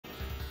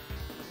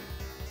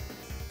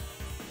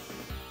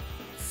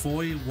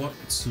Foi what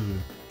to?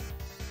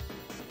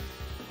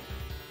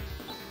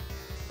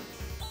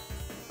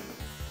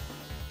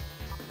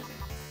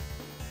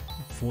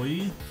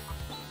 Foi?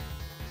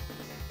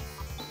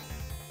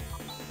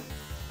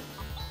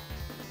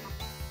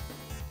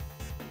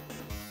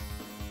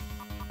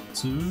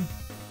 To?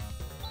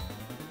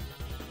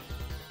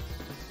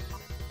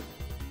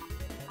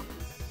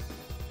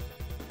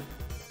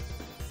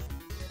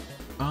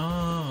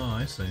 Ah,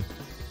 I see.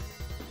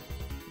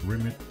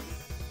 Remit.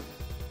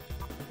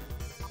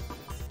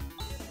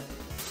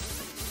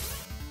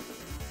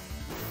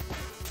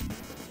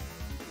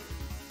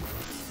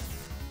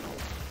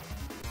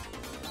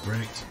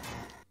 Wrecked.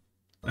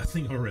 I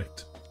think I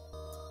wrecked.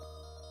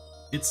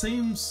 It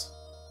seems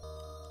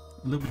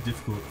a little bit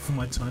difficult for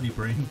my tiny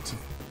brain to.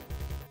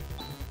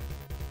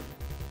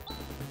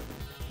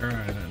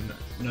 Alright,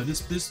 no,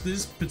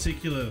 this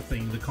particular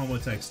thing, the combo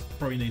text,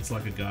 probably needs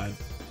like a guide.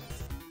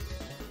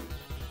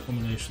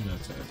 Combination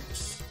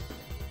attacks.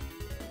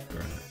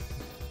 Alright.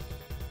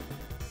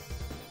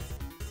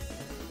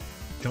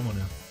 Come on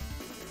now.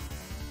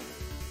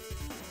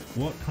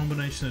 What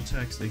combination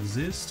attacks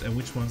exist and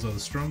which ones are the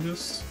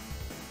strongest?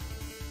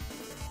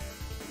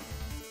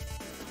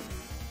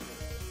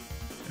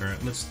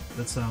 Alright, let's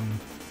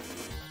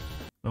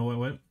oh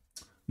wait.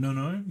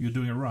 No, you're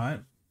doing it right.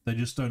 They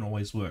just don't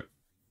always work.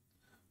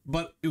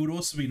 But it would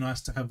also be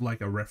nice to have like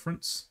a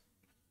reference.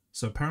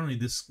 So apparently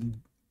this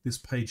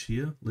page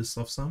here lists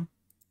off some.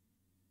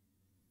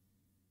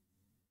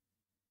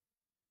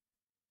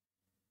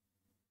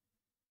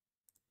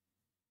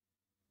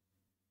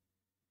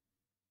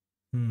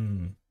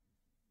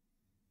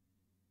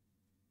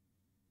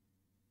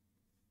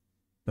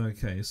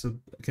 Okay, so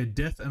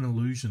death and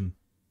illusion.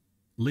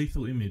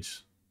 Lethal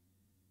image.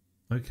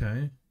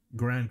 Okay.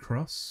 Grand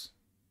Cross.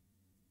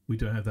 We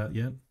don't have that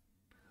yet.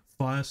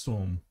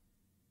 Firestorm.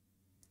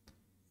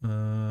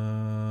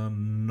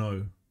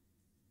 No.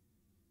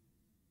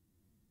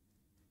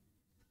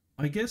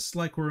 I guess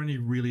like we're only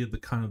really at the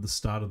kind of the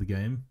start of the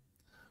game.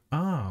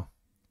 Ah.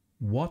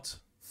 What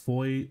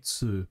foi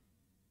tsu?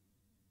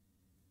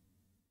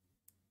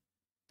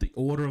 The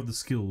order of the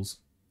skills.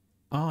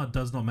 Ah, it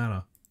does not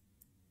matter.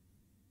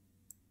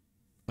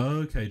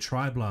 Okay,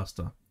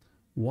 Tri-Blaster.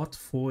 What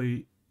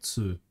foi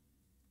tsu?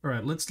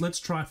 Alright, let's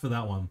try for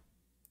that one.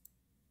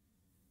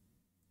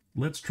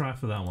 Let's try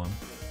for that one.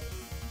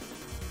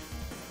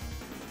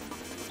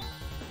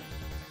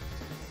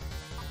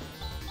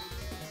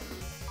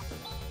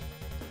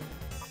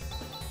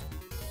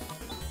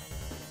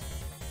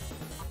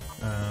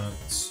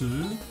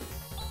 Tsu.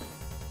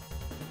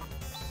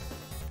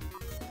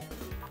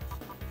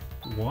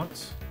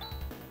 What?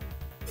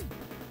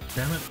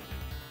 Damn it.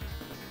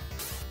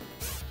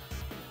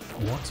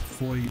 What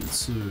foi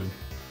tsu?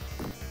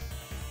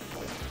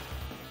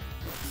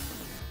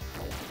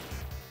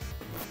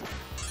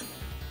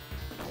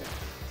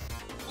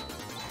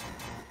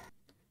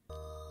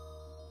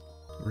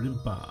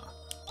 Rimba.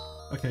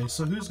 Okay,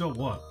 so who's got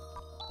what?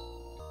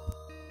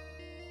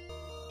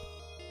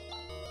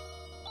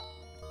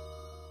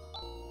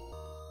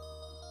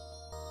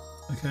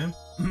 Okay.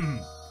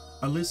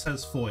 Alice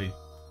has foi.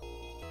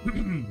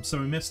 So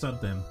we messed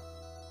up then.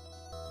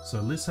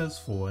 So Liz has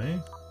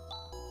foi.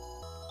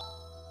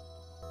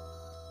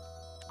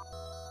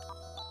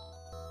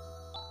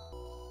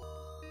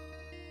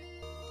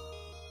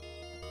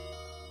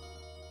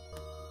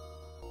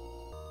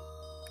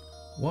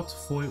 What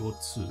foi or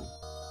tsu?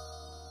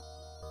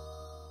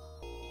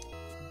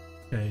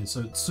 Okay,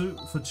 so tsu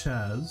for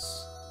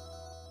Chaz.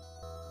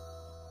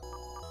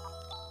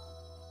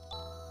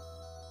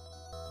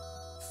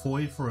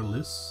 Foi for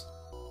Alice.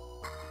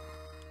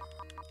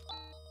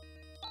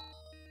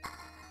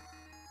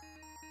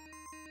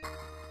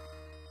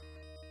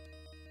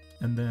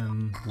 And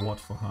then what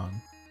for Han?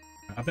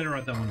 I better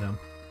write that one down.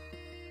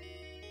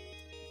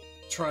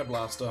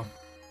 Tri-Blaster.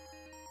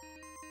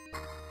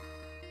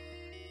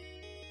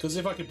 Because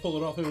if I could pull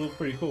it off, it would look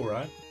pretty cool,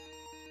 right?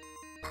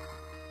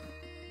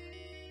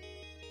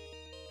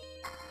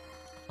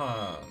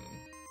 Han.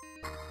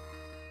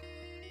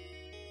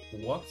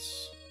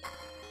 What's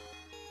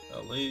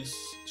Elise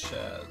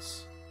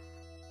Chaz?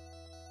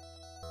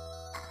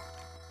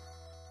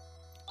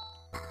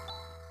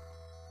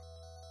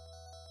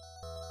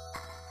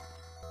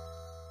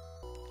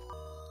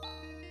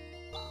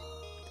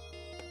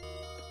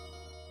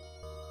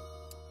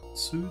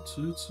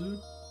 Tsu.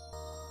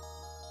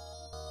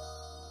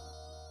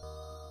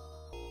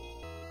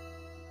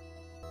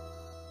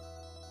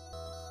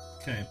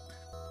 Okay.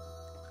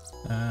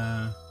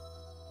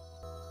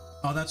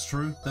 Oh, that's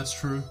true. That's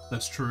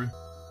true.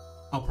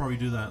 I'll probably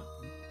do that.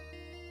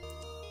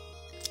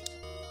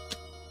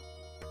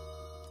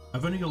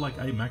 I've only got like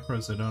 8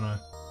 macros, so don't I?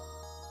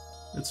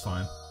 It's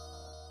fine.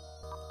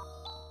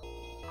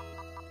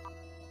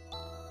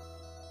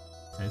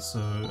 Okay, so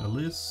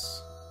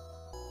Alice.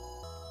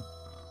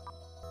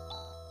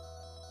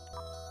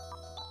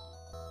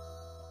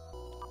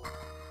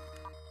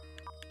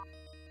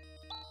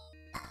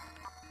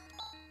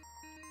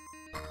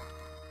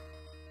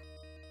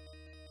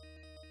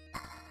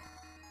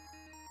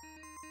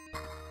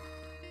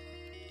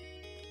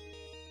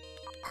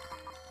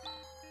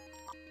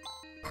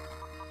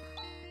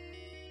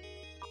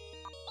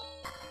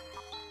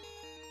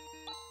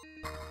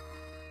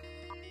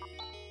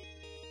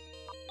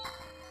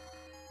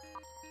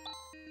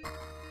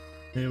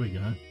 There we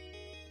go.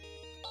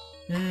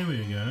 There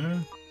we go.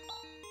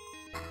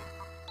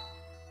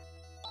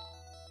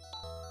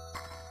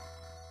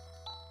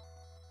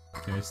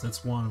 Okay, so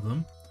that's one of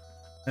them.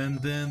 And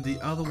then the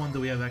other one that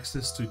we have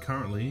access to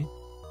currently,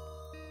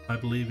 I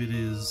believe it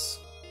is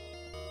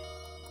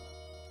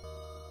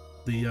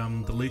the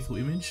lethal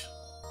image.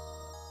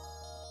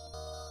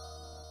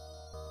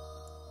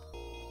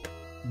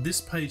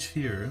 This page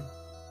here,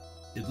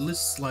 it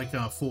lists like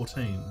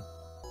 14.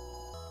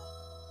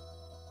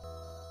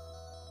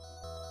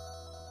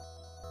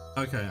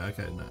 Okay,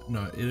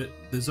 no,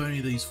 there's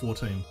only these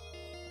 14.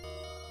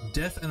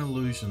 Death and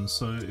Illusion,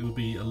 so it would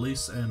be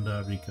Elise and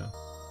Rika.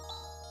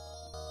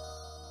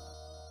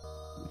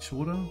 Which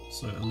order?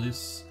 So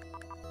Elise.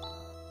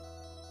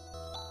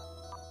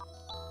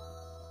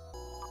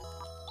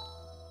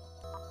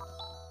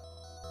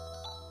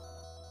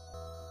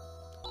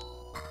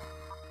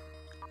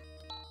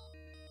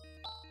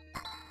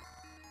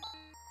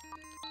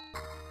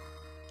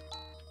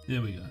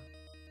 There we go.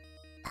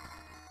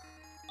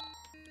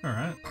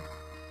 Alright.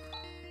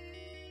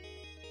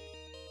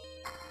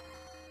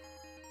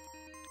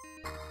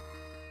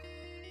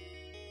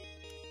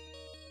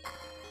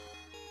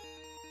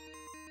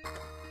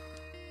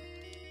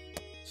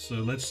 So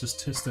let's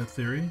just test that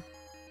theory.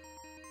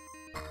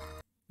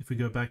 If we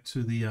go back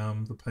to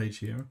the page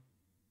here.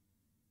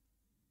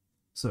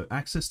 So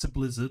access to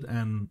Blizzard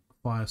and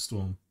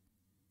Firestorm.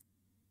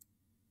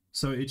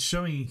 So it's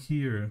showing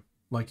here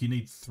like you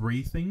need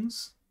 3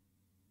 things.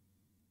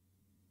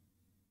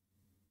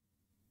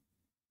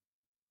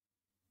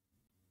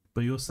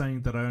 But you're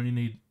saying that I only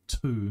need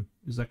 2.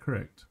 Is that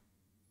correct?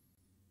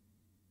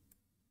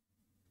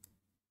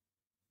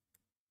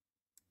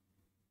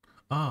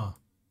 Ah,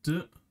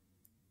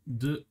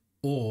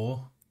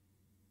 or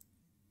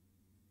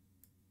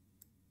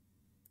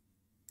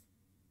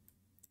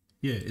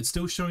yeah, it's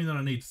still showing that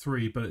I need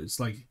 3, but it's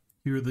like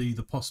here are the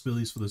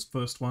possibilities for this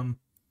first one,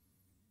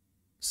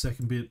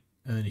 second bit,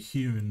 and then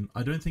hewn.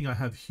 I don't think I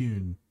have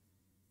hewn.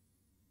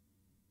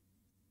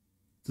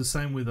 It's the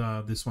same with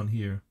this one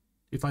here.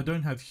 If I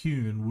don't have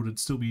hewn, would it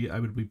still be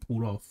able to be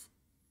pulled off?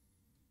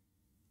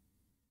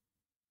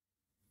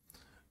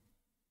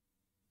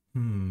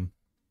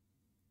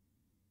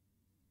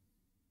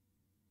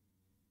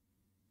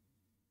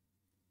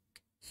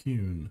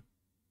 Hewn.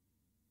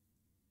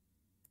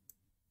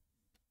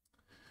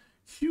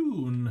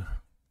 Hewn.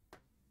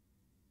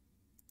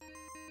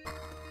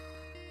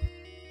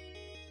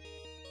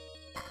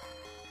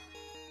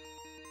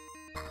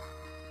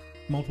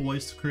 Multiple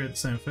ways to create the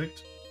same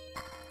effect.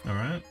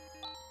 Alright.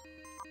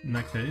 In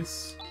that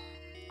case,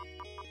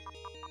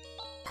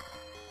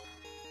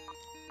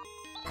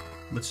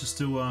 let's just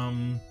do a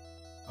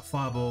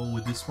fireball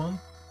with this one.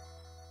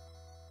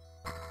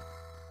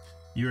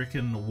 You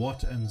reckon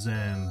Watt and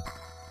Zan?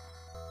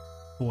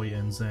 Boy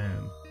and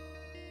Zan.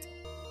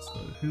 So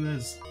who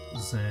has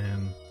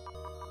Zan?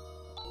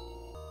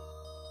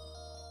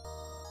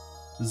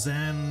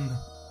 Zan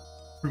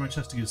pretty much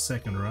has to give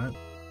second, right?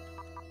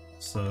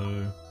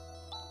 So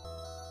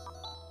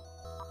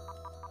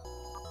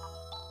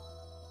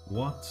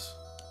what?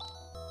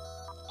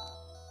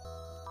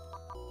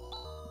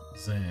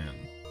 Zan.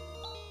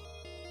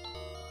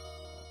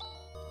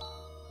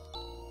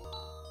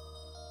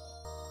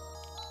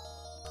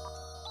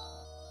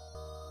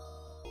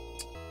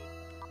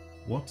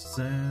 What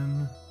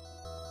Zan?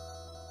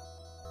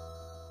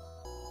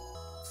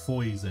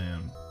 Foy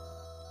Zan.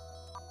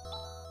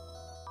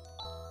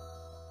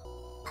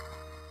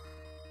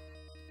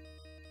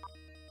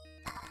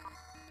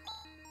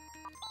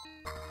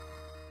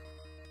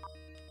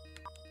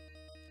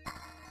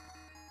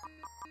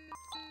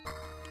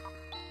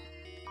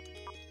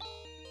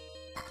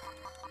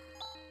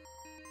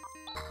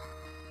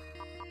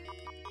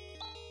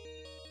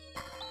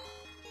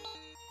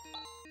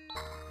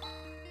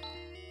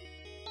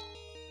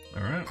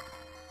 Alright.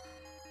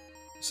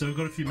 So we've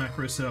got a few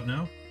macros set up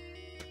now.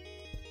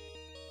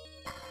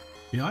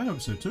 Yeah, I hope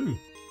so too.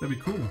 That'd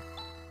be cool.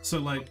 So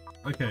like,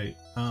 okay,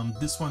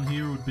 this one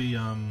here would be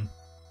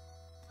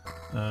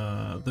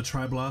the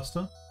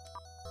Tri-Blaster.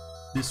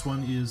 This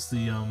one is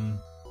the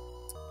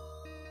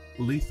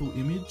Lethal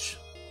Image.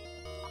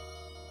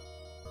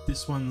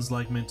 This one's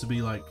like meant to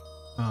be like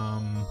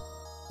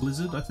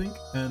Blizzard, I think,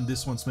 and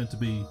this one's meant to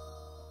be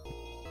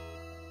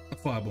a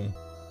Fireball.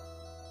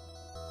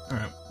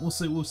 Alright, we'll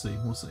see.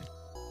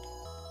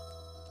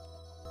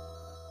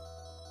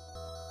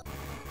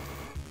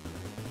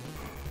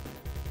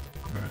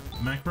 Alright,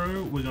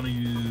 macro, we're gonna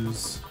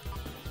use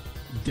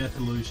Death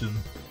Illusion.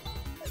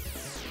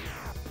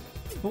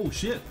 Oh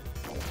shit!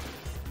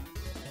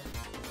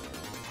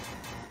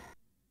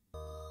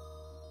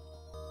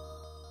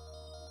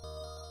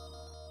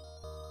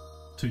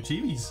 Two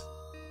chibis.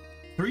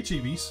 3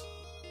 chibis.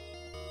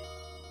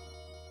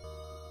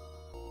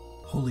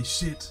 Holy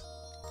shit.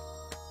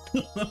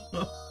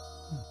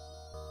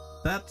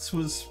 That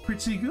was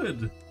pretty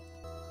good.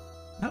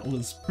 That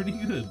was pretty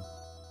good.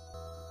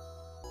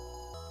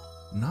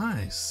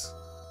 Nice.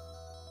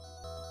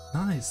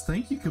 Nice.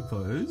 Thank you,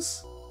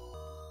 Compose.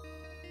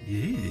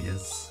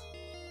 Yes.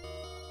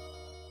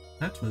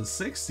 That was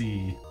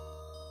sexy.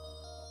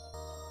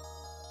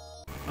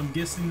 I'm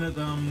guessing that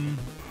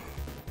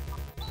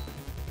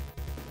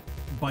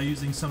by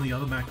using some of the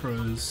other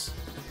macros,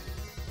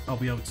 I'll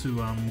be able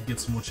to get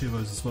some more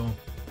chivos as well.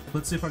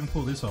 Let's see if I can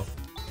pull this off.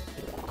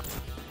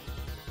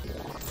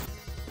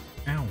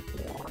 Ow.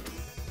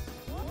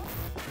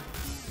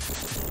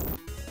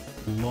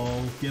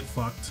 Lol, get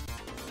fucked.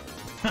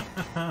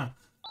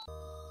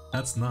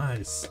 That's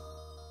nice.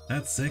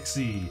 That's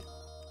sexy.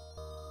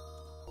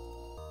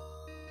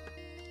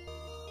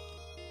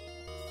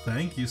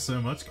 Thank you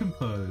so much,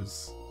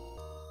 Compose.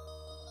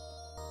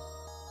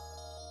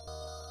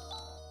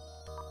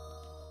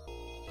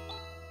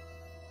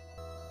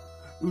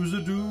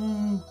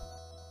 Oozadoo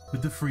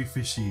with the free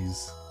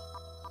fishies.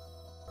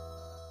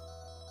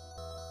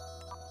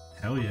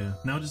 Hell yeah.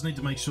 Now I just need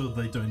to make sure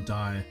they don't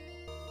die.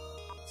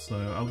 So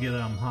I'll get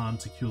Han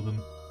to kill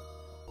them.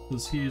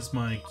 Because here's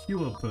my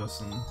cure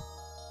person.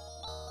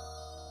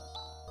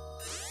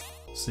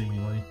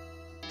 Seemingly.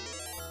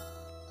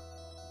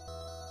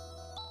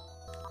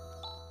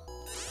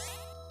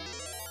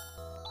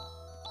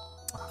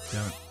 Oh,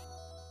 damn it.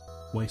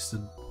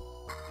 Wasted.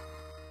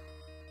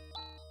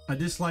 I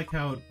dislike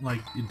how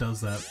it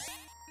does that.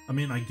 I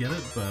mean, I get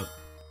it, but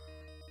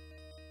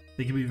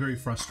it can be very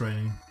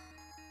frustrating.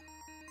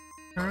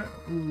 Alright,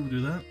 we'll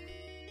do that.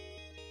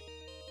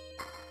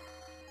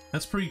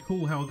 That's pretty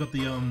cool how I got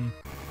the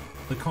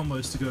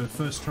combos to go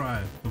first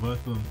try for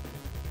both of them.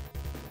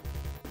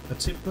 A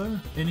tip though,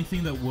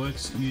 anything that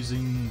works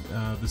using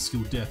the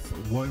skill Death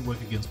won't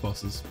work against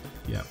bosses.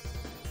 Yeah.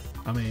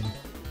 I mean,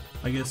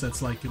 I guess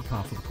that's like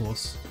half of the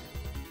course.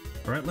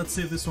 Alright, let's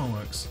see if this one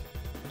works.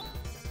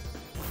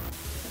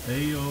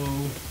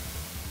 Heyo!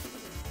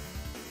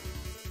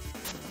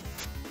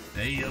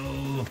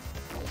 Heyo!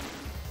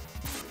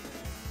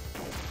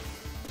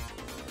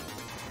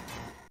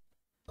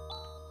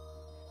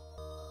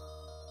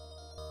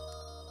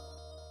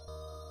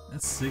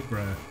 That's sick,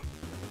 bro.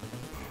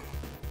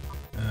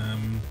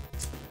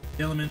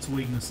 Elemental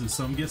weaknesses,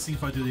 so I'm guessing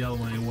if I do the other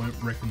one it won't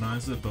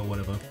recognize it, but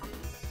whatever.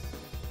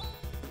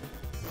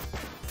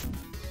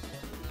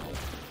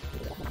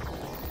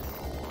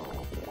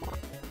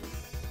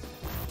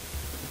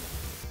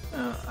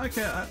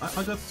 Okay,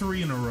 I got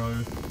 3 in a row.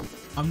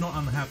 I'm not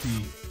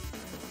unhappy,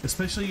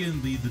 especially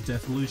in the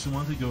Death Illusion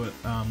one to do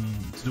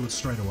it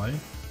straight away.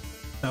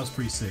 That was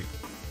pretty sick.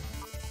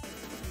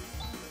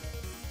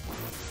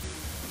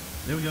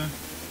 There we go.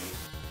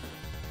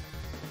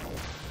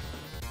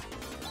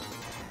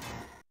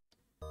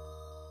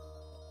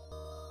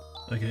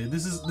 Okay,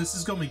 this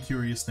has got me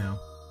curious now.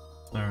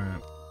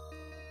 Alright.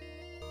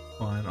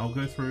 Fine, I'll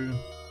go through...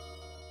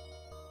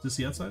 Is this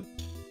the outside?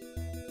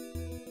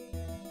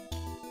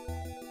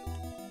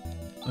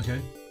 Okay.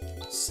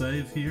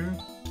 Save here.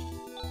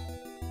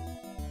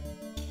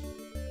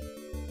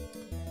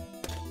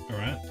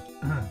 Alright.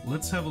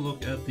 Let's have a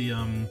look at the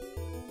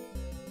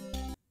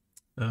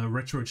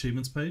retro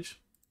achievements page.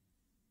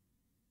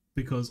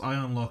 Because I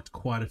unlocked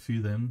quite a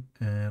few then,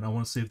 and I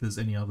want to see if there's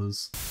any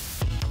others.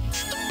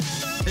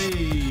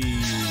 Hey!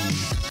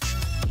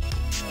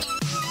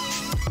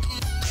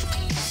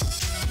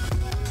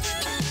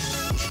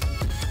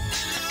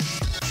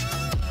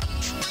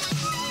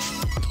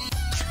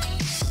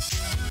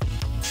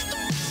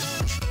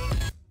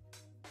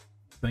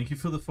 Thank you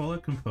for the follow,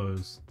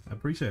 Compose. I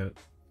appreciate it.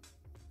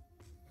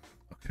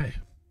 Okay.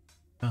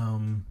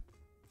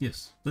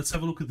 Yes. Let's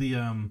have a look at the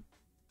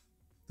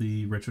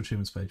retro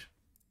achievements page.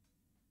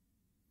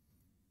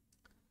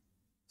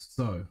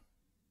 So,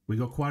 we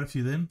got quite a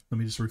few then. Let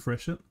me just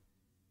refresh it.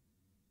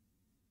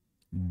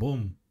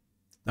 Boom.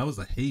 That was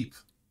a heap.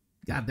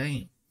 God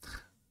damn.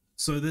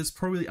 So there's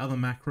probably other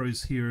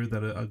macros here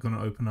that are going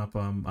to open up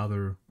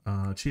other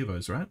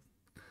Chivos, right?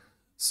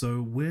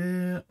 So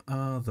where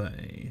are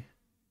they?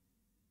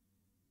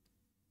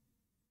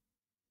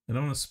 I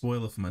don't want to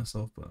spoil it for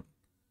myself, but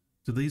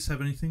do these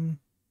have anything?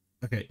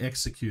 Okay,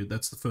 execute.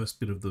 That's the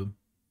first bit of the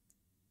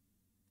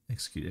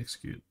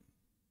execute.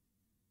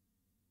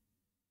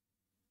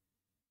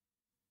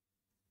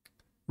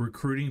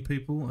 Recruiting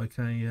people.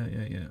 Okay,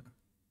 yeah.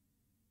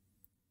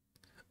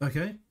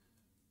 Okay.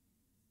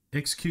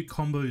 Execute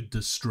combo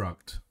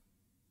destruct.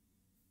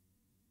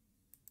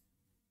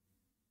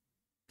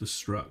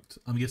 Destruct.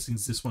 I'm guessing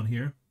it's this one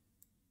here.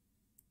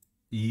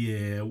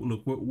 Yeah,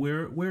 look,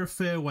 we're a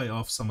fair way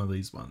off some of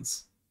these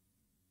ones.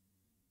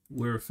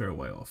 We're a fair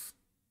way off.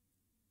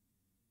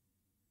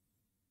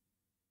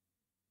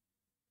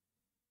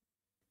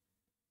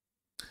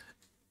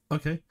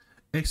 Okay.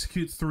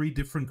 Execute 3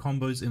 different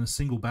combos in a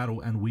single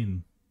battle and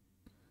win.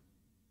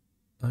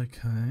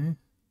 Okay.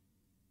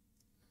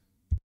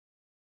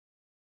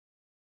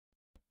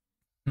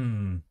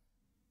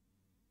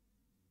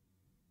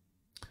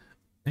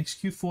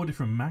 Execute 4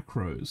 different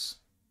macros.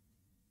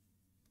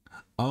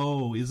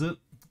 Oh, is it?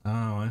 Oh,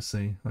 I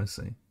see.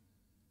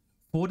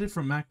 4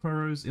 different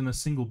macros in a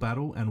single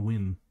battle and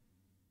win.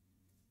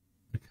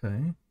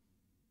 Okay.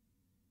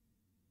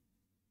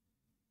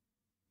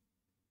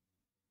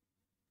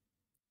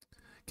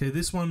 Okay,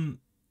 this one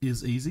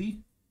is easy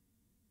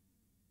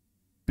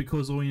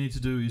because all you need to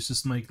do is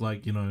just make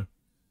like, you know,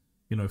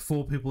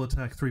 4 people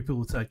attack, 3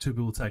 people attack, 2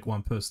 people attack,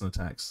 1 person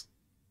attacks,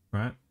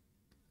 right?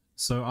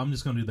 So I'm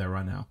just going to do that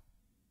right now.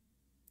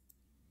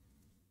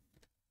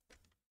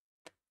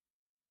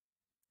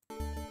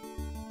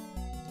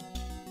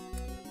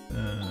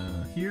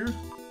 Here.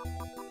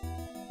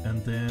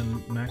 And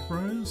then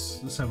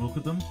macros. Let's have a look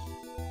at them.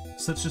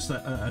 So that's just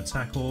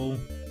attack all.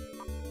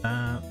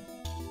 That.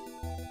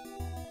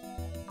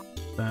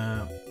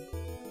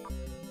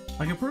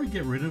 I can probably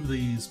get rid of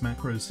these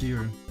macros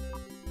here.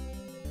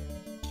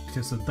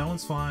 Okay, so that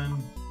one's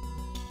fine.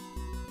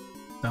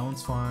 That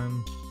one's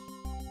fine.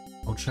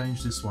 I'll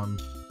change this one.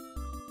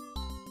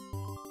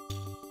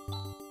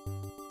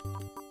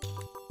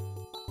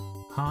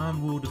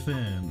 Han will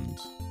defend.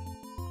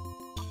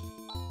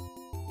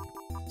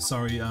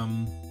 Sorry,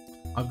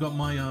 I've got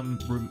my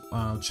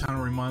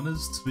channel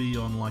reminders to be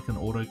on like an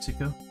auto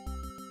ticker,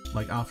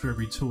 like after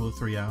every 2 or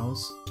 3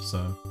 hours,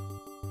 so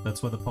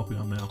that's why they're popping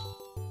up now.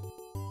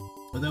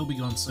 But they'll be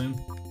gone soon.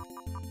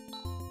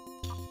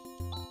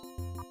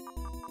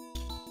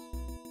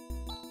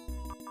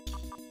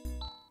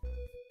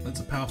 That's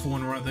a powerful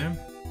one right there.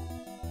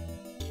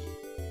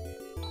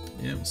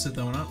 Yeah, we'll set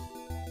that one up.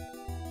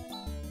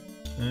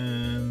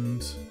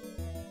 And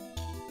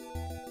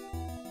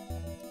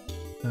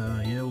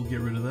yeah, we'll get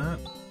rid of that.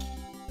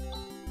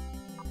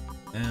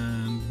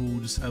 And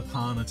we'll just have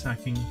Han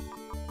attacking.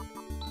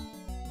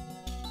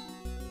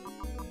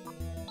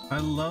 I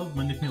love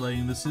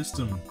manipulating the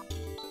system.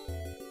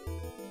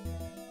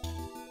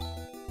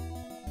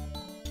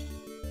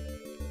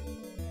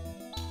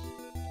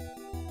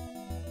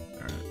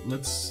 Alright,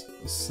 let's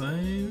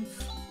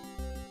save.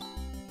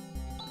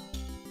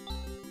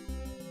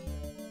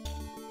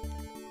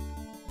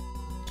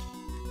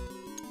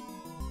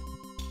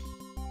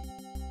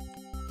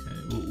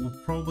 We'll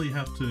probably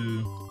have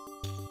to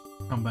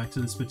come back to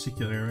this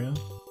particular area.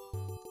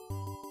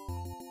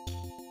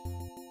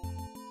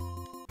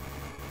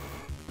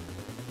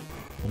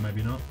 Or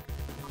maybe not.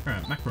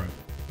 Alright, macro.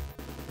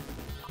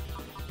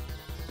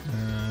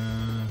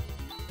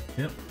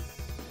 Yep.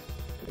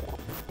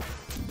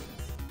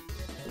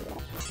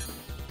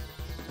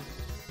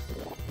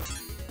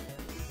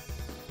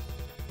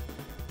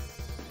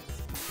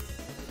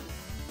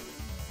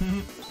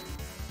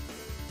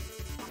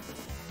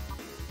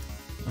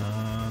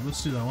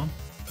 Let's do that one.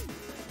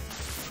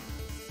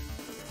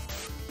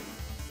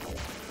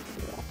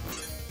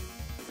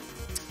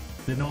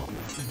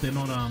 They're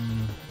not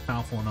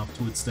powerful enough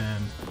to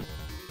withstand,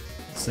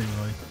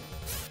 seemingly.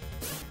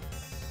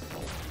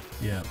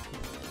 Yeah.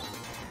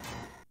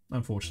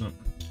 Unfortunate.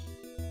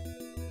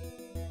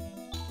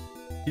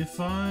 If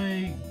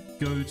I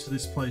go to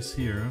this place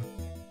here.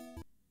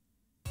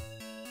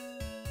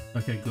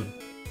 Okay, good.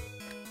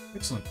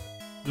 Excellent.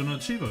 Got an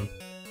Archivo.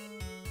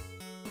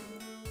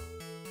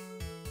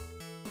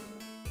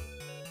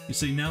 You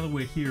see, now that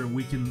we're here,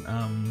 we can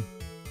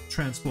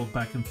transport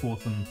back and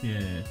forth and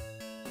yeah.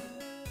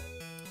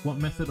 What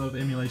method of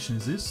emulation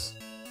is this?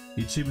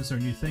 The achievements are a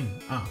new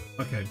thing. Ah,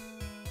 okay.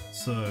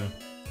 So,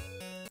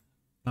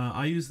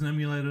 I use an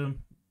emulator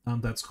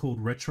that's called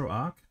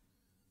RetroArch.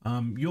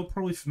 You're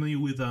probably familiar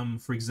with,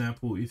 for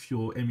example, if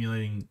you're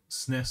emulating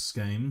SNES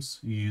games,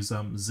 you use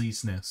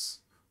ZSNES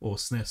or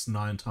SNES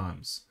 9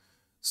 times.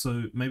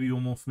 So maybe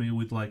you're more familiar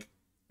with like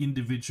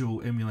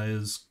individual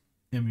emulators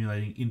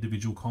emulating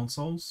individual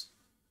consoles.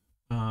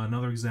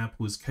 Another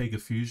example is Kega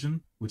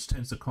Fusion, which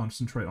tends to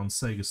concentrate on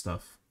Sega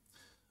stuff.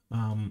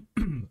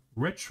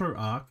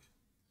 RetroArch,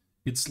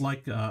 it's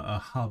like a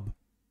hub,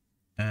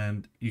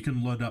 and you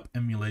can load up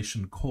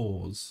emulation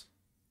cores.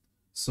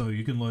 So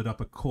you can load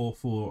up a core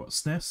for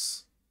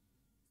SNES,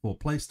 for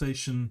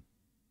PlayStation,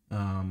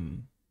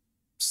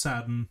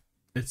 Saturn,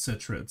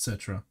 etc.,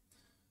 etc.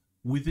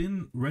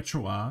 Within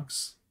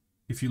RetroArch,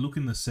 if you look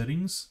in the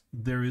settings,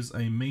 there is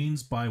a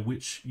means by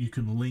which you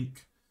can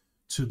link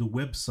to the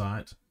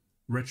website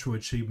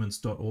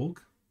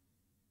retroachievements.org.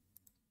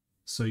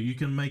 So you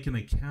can make an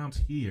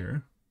account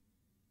here,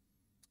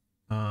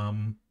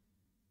 and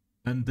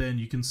then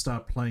you can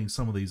start playing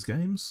some of these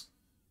games.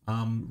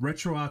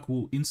 RetroArch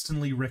will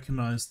instantly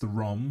recognize the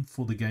ROM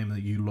for the game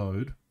that you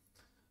load,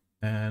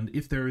 and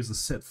if there is a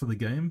set for the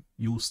game,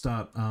 you'll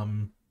start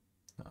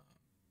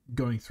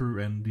going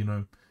through and, you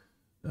know,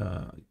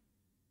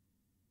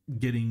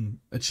 getting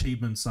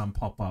achievements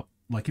pop up.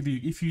 Like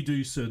if you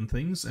do certain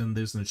things and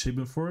there's an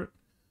achievement for it,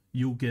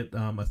 you'll get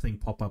a thing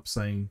pop up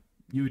saying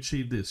you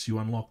achieved this, you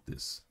unlocked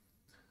this.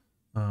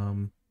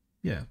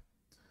 Yeah,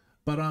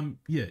 but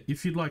yeah,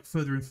 if you'd like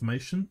further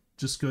information,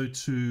 just go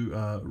to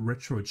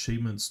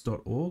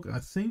retroachievements.org. I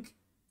think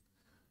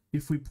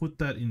if we put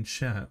that in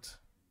chat.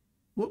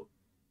 Whoop,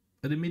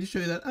 I didn't mean to show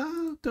you that.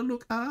 Ah, don't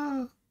look.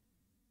 Ah.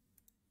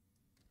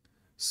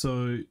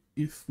 So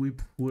if we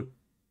put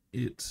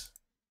it,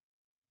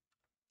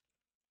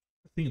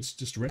 I think it's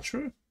just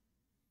retro.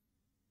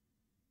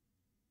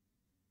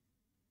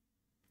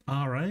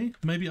 RA,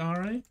 maybe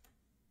RA.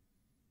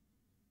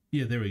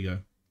 Yeah, there we go.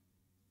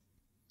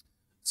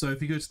 So if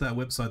you go to that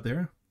website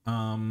there,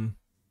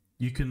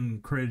 you can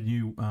create a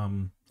new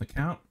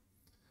account,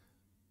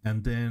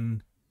 and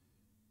then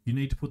you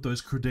need to put those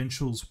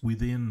credentials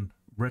within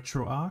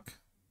RetroArch.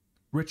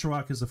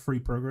 RetroArch is a free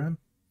program.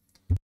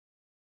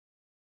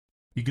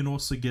 You can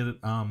also get it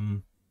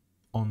on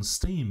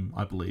Steam,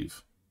 I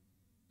believe.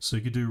 So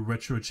you could do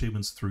retro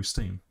achievements through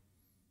Steam.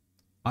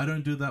 I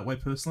don't do it that way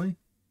personally,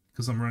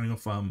 because I'm running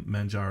off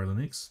Manjaro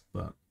Linux,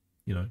 but,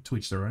 you know, to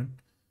each their own.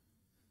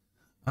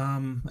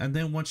 And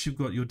then once you've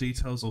got your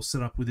details all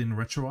set up within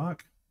RetroArch,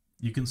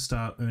 you can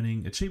start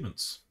earning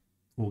achievements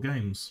for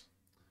games.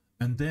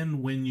 And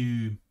then when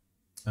you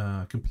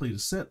complete a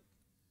set,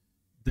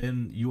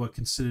 then you are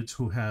considered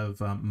to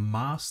have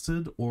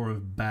mastered or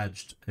have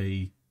badged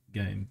a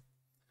game.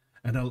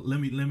 And let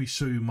me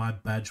show you my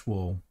badge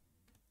wall.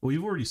 Well,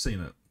 you've already seen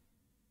it,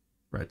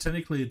 right?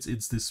 Technically,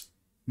 it's this,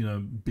 you know,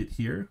 bit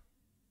here.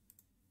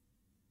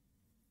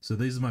 So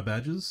these are my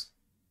badges,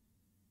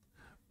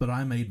 but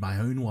I made my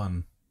own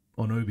one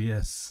on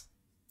OBS.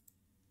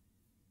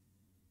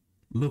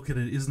 Look at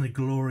it, isn't it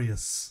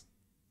glorious?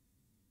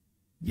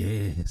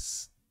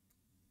 Yes.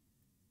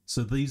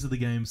 So these are the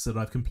games that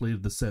I've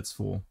completed the sets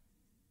for.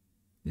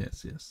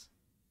 Yes, yes.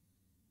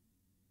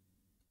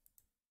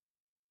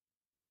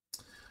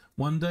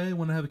 One day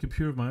when I have a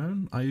computer of my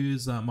own, I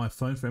use my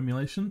phone for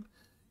emulation.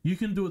 You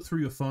can do it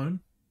through your phone.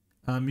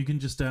 You can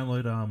just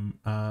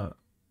download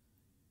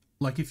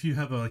like if you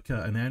have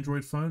an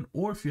Android phone,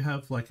 or if you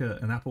have like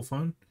an Apple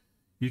phone,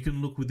 you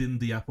can look within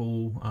the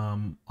Apple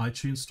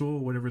iTunes store, or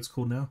whatever it's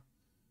called now,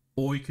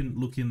 or you can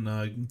look in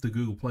the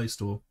Google Play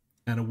Store,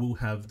 and it will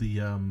have the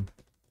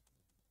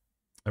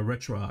a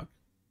RetroArch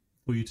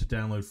for you to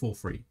download for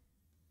free,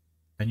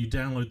 and you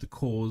download the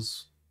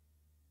cores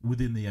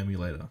within the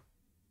emulator.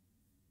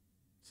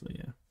 So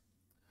yeah,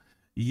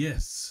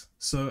 yes.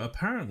 So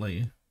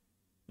apparently,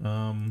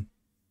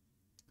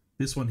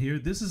 this one here,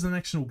 this is an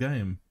actual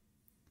game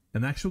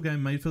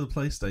made for the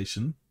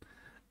PlayStation,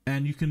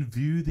 and you can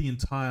view the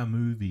entire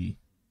movie.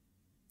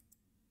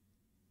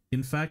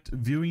 In fact,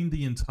 viewing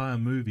the entire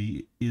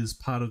movie is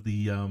part of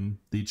the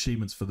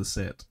achievements for the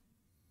set.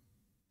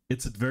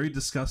 It's a very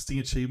disgusting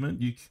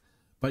achievement,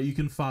 but you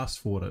can fast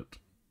forward it.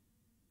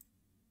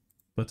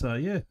 But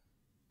yeah,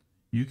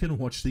 you can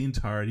watch the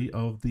entirety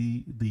of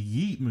the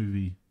Yeet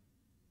movie.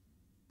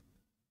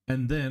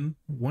 And then,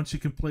 once you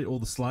complete all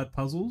the slide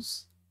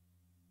puzzles,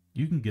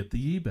 you can get the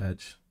Yeet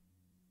badge.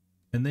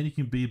 And then you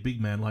can be a big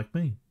man like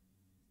me.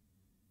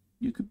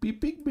 You could be a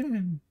big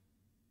man.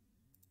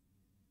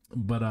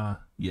 But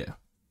yeah.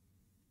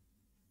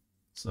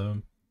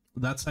 So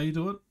that's how you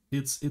do it.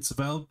 It's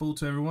available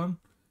to everyone.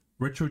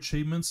 Retro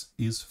Achievements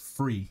is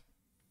free.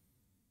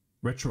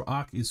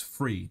 RetroArch is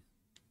free.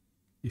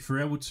 If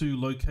you're able to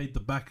locate the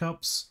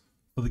backups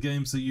for the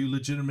games that you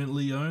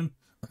legitimately own,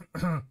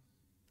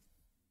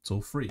 it's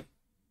all free.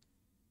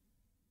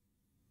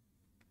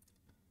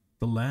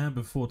 The Land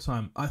Before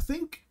Time. I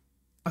think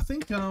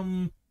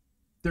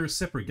there are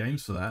separate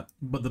games for that,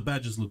 but the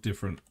badges look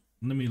different.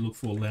 Let me look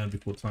for Land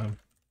Before Time.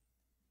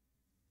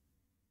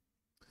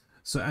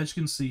 So as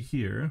you can see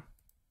here,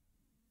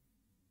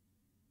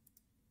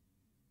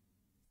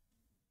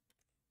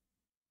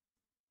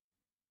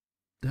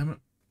 damn it.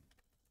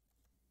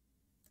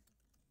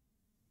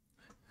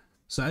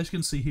 So as you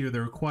can see here,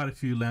 there are quite a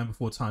few Land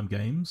Before Time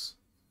games.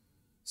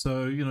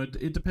 So, you know,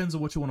 it depends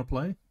on what you want to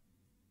play.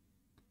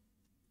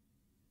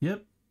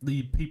 Yep,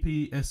 the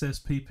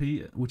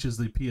PPSSPP, which is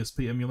the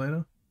PSP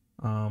emulator.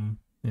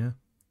 Yeah.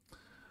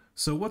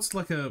 So what's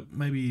like a,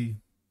 maybe,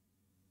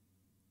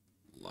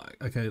 like,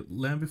 okay,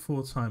 Land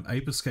Before Time,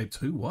 Ape Escape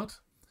 2, what?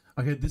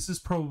 Okay, this is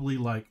probably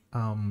like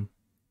the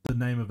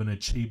name of an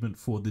achievement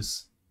for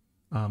this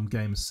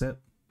game set.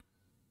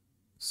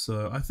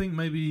 So I think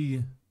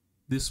maybe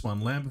this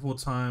one, Land Before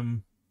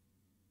Time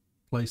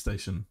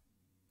PlayStation.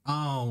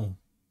 Oh,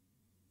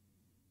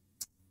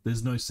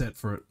 there's no set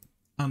for it.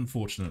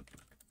 Unfortunate.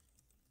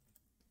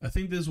 I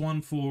think there's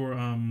one for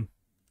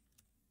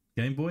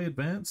Game Boy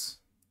Advance.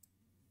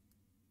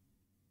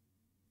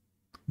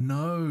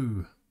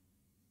 No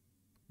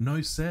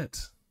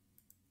set.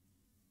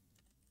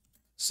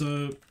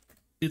 So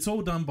it's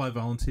all done by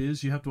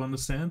volunteers, you have to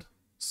understand.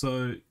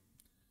 So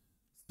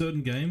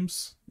certain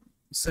games,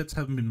 sets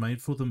haven't been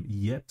made for them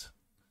yet.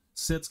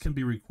 Sets can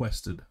be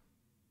requested.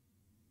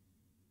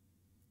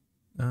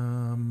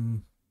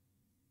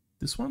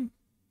 This one?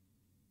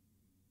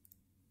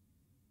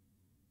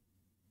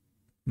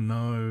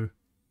 No.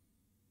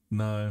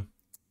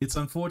 It's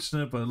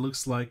unfortunate, but it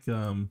looks like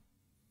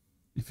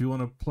if you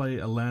want to play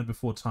a Land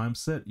Before Time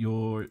set,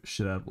 you're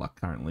shit out of luck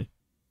currently.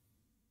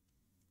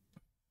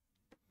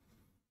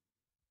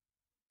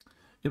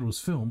 It was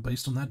filmed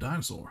based on that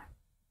dinosaur.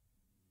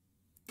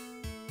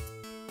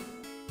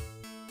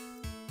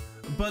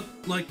 But,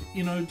 like,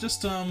 you know,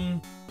 just,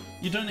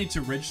 you don't need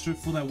to register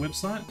for that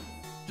website.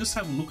 Just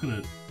have a look at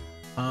it.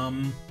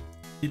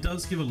 It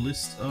does give a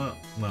list,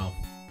 well,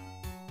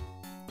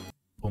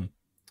 boom.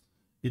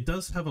 It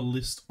does have a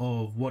list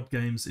of what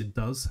games it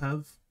does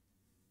have.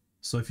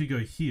 So if you go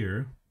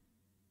here,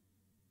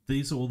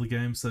 these are all the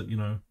games that, you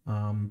know,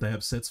 they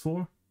have sets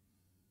for.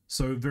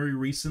 So very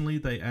recently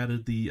they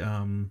added the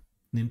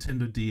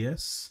Nintendo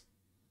DS,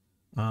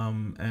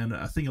 and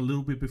I think a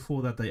little bit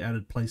before that they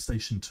added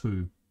PlayStation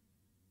 2.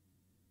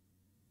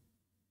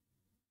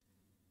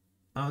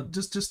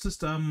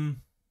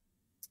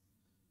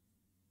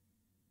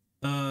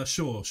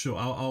 Sure.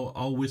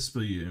 I'll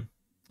whisper you.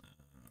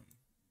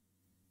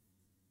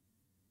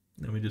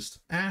 Let me just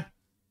I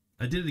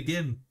did it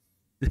again.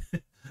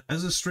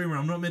 As a streamer,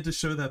 I'm not meant to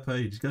show that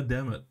page. God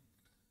damn it.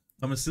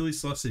 I'm a silly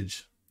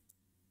sausage.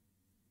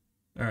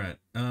 Alright,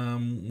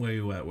 where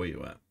you at?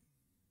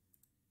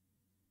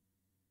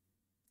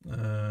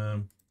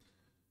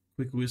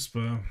 Quick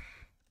whisper.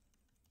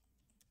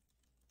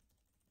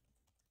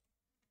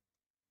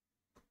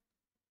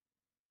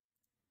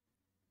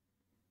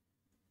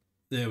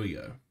 There we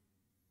go.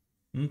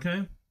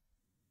 Okay.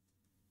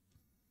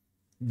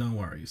 No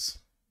worries.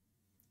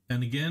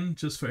 And again,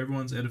 just for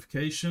everyone's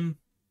edification,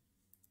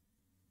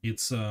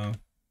 it's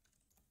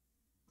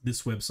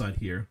this website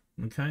here,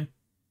 okay?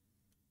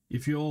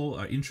 If you all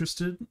are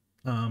interested,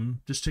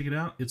 just check it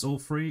out. It's all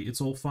free,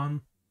 it's all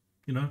fun,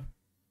 you know?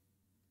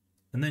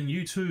 And then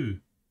you too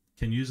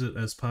can use it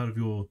as part of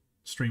your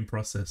stream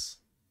process.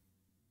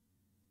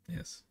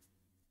 Yes.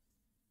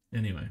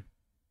 Anyway.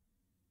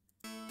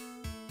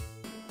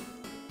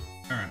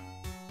 Alright.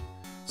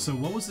 So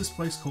what was this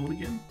place called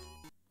again?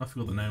 I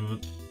forgot the name of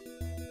it.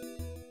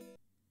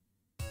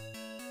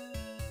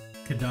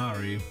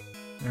 Kadari.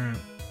 Alright.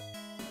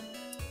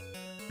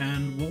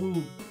 And what we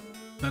were...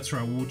 That's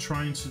right, we were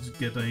trying to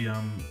get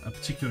a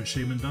particular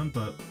achievement done,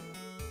 but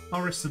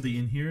I'll rest of the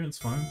inn here, it's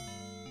fine.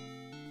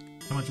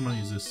 How much money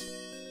is this?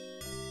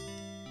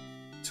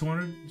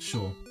 200?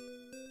 Sure.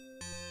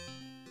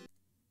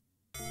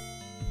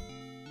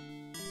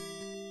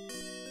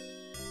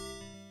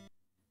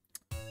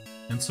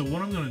 And so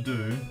what I'm going to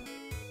do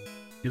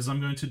is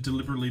I'm going to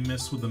deliberately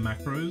mess with the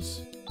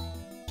macros.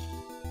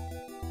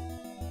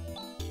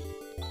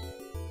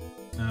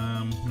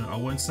 No, I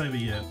won't save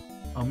it yet.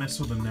 I'll mess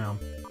with them now.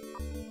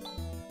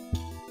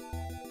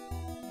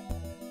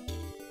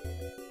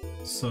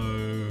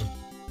 So...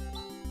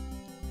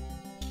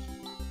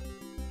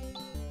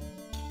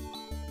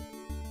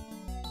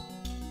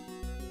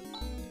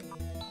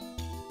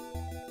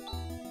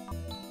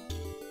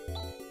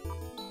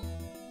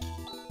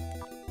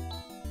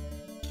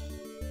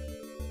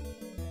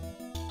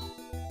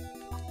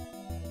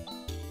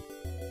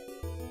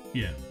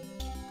 yeah.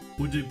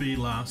 Would it be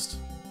last?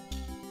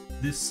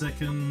 This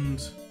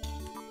second...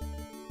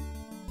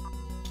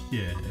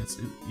 yeah,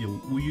 yeah,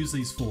 we'll use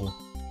these four.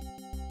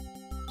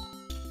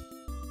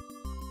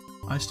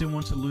 I just didn't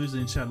want to lose it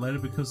in chat later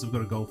because I've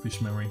got a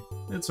goldfish memory.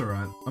 It's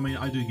alright. I mean,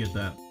 I do get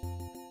that.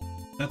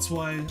 That's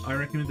why I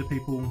recommend to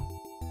people,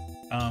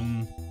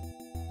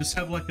 just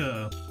have like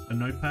a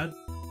notepad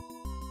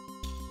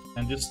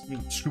and just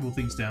scribble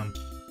things down.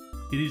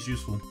 It is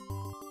useful.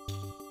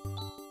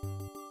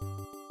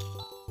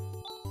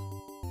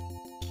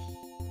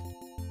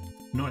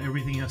 Not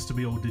everything has to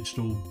be all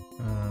digital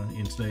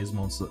in today's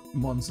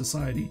modern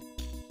society.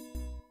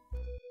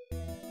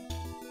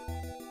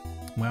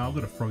 Wow, I've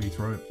got a froggy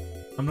throat.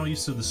 I'm not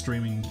used to the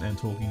streaming and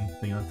talking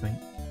thing, I think.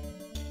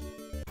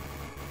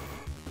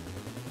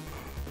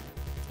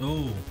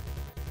 Oh,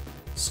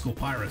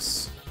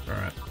 Scorpirus.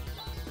 Alright.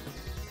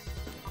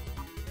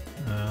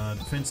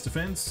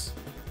 Defense.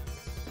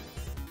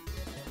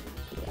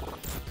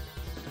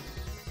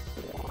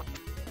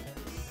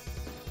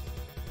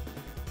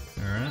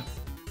 Alright.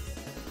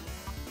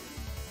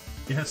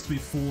 It has to be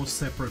 4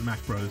 separate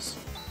macros.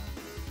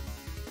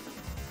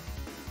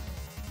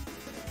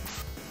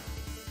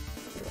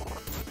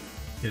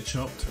 Get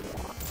chopped.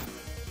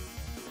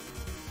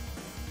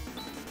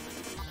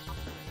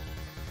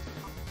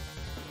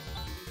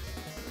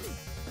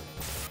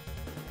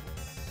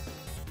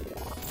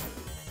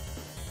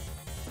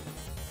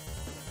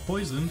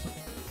 Poisoned.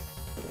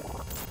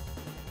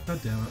 God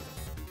damn it.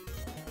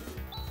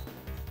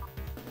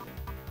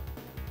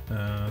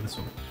 This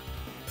one.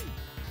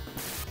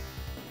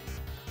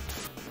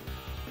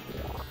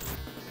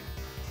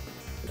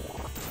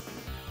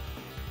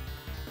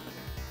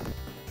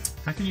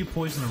 How can you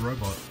poison a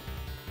robot?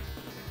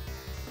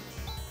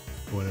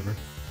 Or whatever.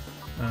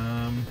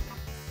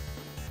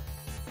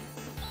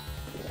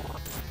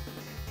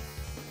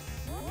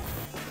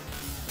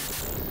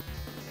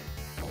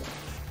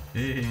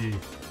 Hey.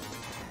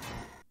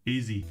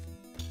 Easy.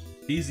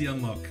 Easy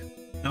unlock.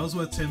 That was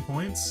worth 10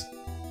 points?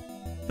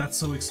 That's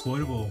so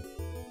exploitable.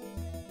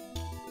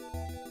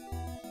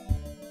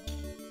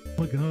 Oh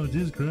my god,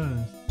 Jesus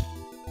Christ.